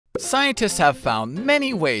Scientists have found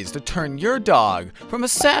many ways to turn your dog from a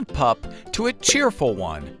sad pup to a cheerful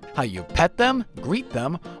one. How you pet them, greet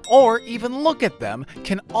them, or even look at them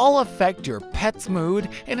can all affect your pet's mood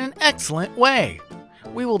in an excellent way.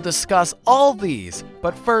 We will discuss all these,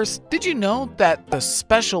 but first, did you know that the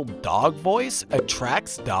special dog voice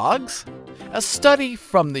attracts dogs? A study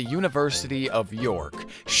from the University of York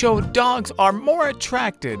showed dogs are more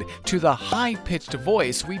attracted to the high-pitched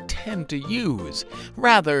voice we tend to use,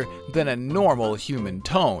 rather than a normal human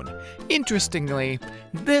tone. Interestingly,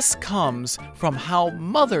 this comes from how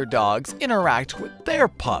mother dogs interact with their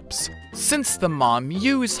pups, since the mom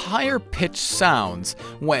used higher-pitched sounds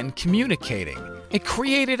when communicating. It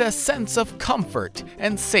created a sense of comfort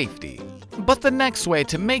and safety. But the next way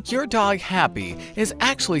to make your dog happy is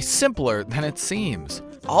actually simpler than it seems.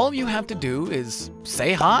 All you have to do is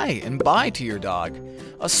say hi and bye to your dog.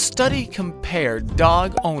 A study compared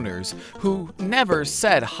dog owners who never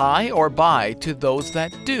said hi or bye to those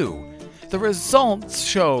that do. The results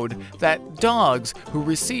showed that dogs who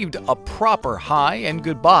received a proper hi and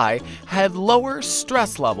goodbye had lower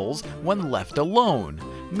stress levels when left alone.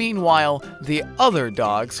 Meanwhile, the other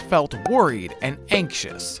dogs felt worried and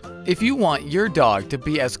anxious. If you want your dog to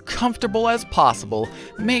be as comfortable as possible,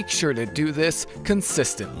 make sure to do this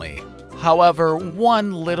consistently. However,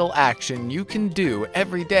 one little action you can do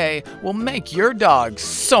every day will make your dog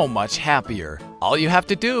so much happier. All you have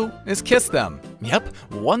to do is kiss them. Yep,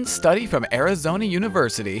 one study from Arizona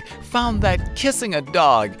University found that kissing a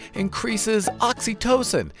dog increases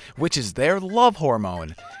oxytocin, which is their love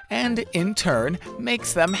hormone, and in turn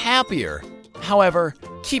makes them happier. However,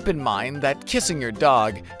 keep in mind that kissing your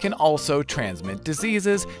dog can also transmit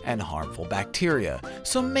diseases and harmful bacteria,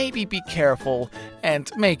 so maybe be careful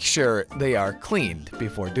and make sure they are cleaned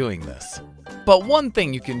before doing this. But one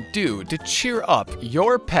thing you can do to cheer up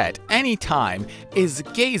your pet anytime is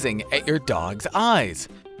gazing at your dog's eyes.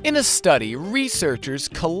 In a study, researchers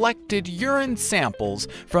collected urine samples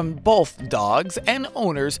from both dogs and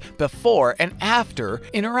owners before and after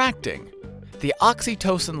interacting. The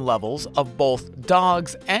oxytocin levels of both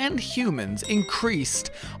dogs and humans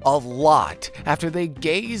increased a lot after they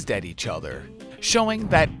gazed at each other, showing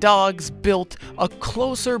that dogs built a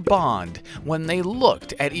closer bond when they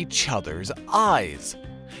looked at each other's eyes.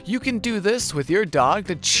 You can do this with your dog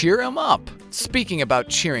to cheer him up. Speaking about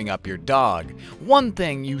cheering up your dog, one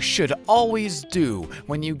thing you should always do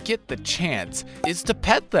when you get the chance is to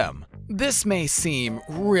pet them. This may seem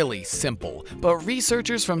really simple, but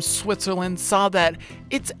researchers from Switzerland saw that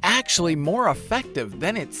it's actually more effective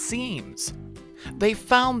than it seems. They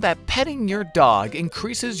found that petting your dog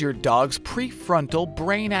increases your dog's prefrontal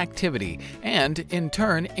brain activity and, in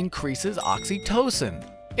turn, increases oxytocin.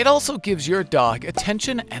 It also gives your dog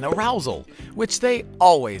attention and arousal, which they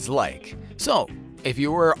always like. So, if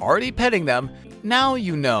you were already petting them, now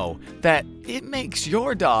you know that it makes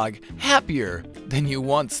your dog happier than you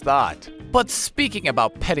once thought. But speaking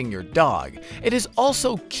about petting your dog, it is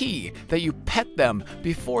also key that you pet them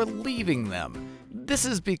before leaving them. This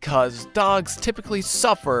is because dogs typically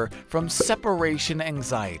suffer from separation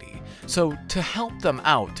anxiety, so to help them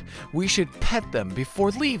out, we should pet them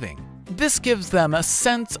before leaving. This gives them a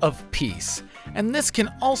sense of peace, and this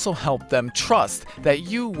can also help them trust that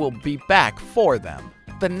you will be back for them.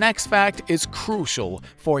 The next fact is crucial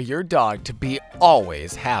for your dog to be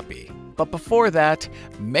always happy. But before that,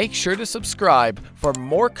 make sure to subscribe for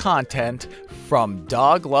more content from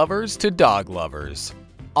dog lovers to dog lovers.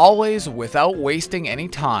 Always without wasting any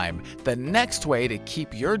time, the next way to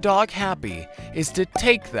keep your dog happy is to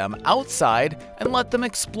take them outside and let them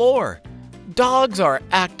explore. Dogs are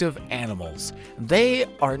active animals. They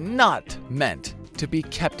are not meant to be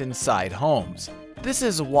kept inside homes. This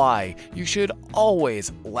is why you should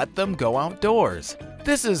always let them go outdoors.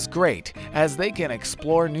 This is great as they can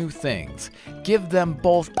explore new things, give them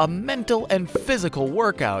both a mental and physical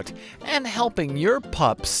workout, and helping your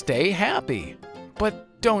pup stay happy.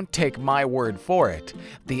 But don't take my word for it.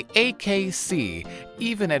 The AKC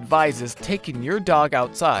even advises taking your dog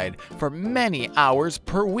outside for many hours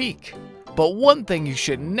per week. But one thing you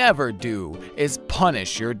should never do is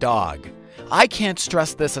punish your dog. I can't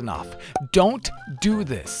stress this enough. Don't do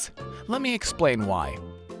this. Let me explain why.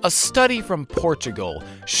 A study from Portugal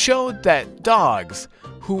showed that dogs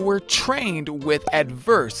who were trained with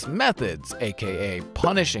adverse methods, aka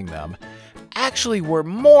punishing them, actually were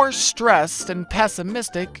more stressed and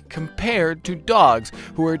pessimistic compared to dogs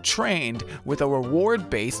who were trained with a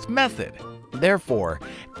reward-based method. Therefore,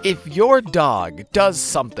 if your dog does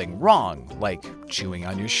something wrong, like chewing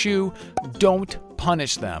on your shoe, don't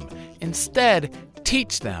punish them. Instead,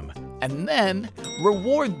 teach them, and then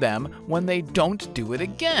reward them when they don't do it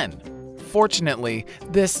again. Fortunately,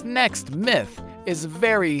 this next myth is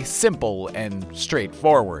very simple and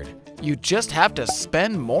straightforward. You just have to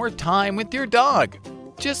spend more time with your dog.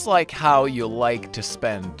 Just like how you like to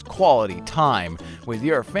spend quality time with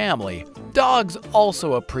your family, dogs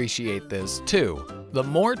also appreciate this too. The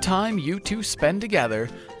more time you two spend together,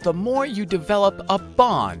 the more you develop a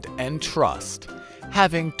bond and trust.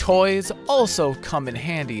 Having toys also come in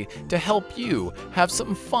handy to help you have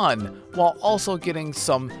some fun while also getting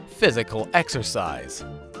some physical exercise.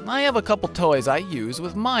 I have a couple toys I use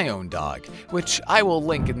with my own dog, which I will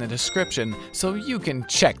link in the description so you can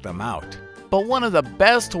check them out. But one of the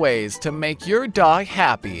best ways to make your dog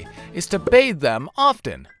happy is to bathe them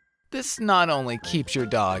often. This not only keeps your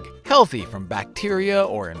dog healthy from bacteria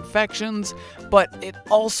or infections, but it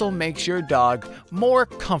also makes your dog more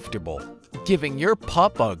comfortable. Giving your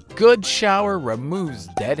pup a good shower removes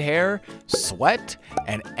dead hair, sweat,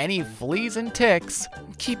 and any fleas and ticks,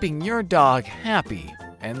 keeping your dog happy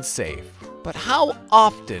and safe. But how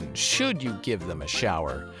often should you give them a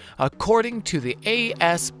shower? According to the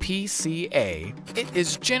ASPCA, it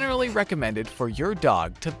is generally recommended for your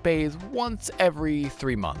dog to bathe once every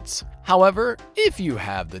 3 months. However, if you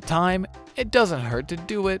have the time, it doesn't hurt to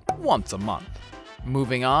do it once a month.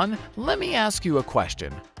 Moving on, let me ask you a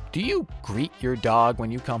question. Do you greet your dog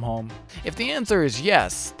when you come home? If the answer is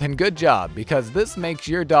yes, then good job, because this makes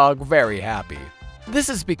your dog very happy. This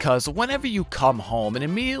is because whenever you come home and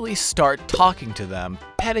immediately start talking to them,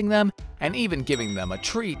 petting them, and even giving them a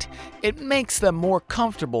treat, it makes them more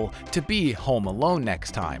comfortable to be home alone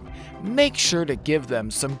next time. Make sure to give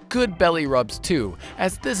them some good belly rubs too,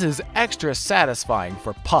 as this is extra satisfying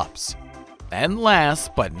for pups. And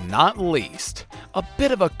last but not least, a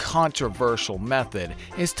bit of a controversial method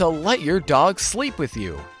is to let your dog sleep with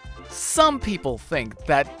you. Some people think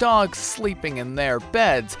that dogs sleeping in their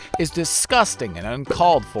beds is disgusting and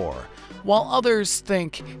uncalled for, while others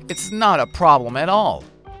think it's not a problem at all.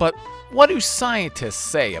 But what do scientists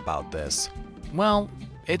say about this? Well,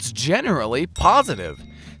 it's generally positive.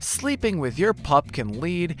 Sleeping with your pup can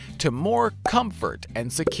lead to more comfort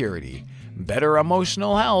and security, better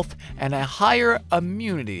emotional health, and a higher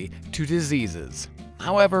immunity to diseases.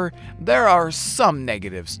 However, there are some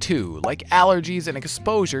negatives too, like allergies and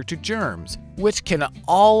exposure to germs, which can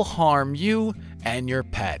all harm you and your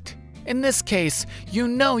pet. In this case, you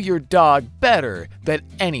know your dog better than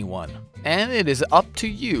anyone, and it is up to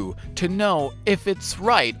you to know if it's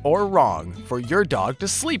right or wrong for your dog to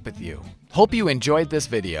sleep with you. Hope you enjoyed this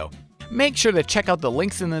video. Make sure to check out the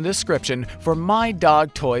links in the description for my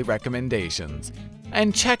dog toy recommendations.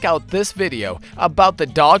 And check out this video about the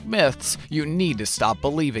dog myths you need to stop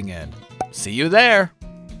believing in. See you there!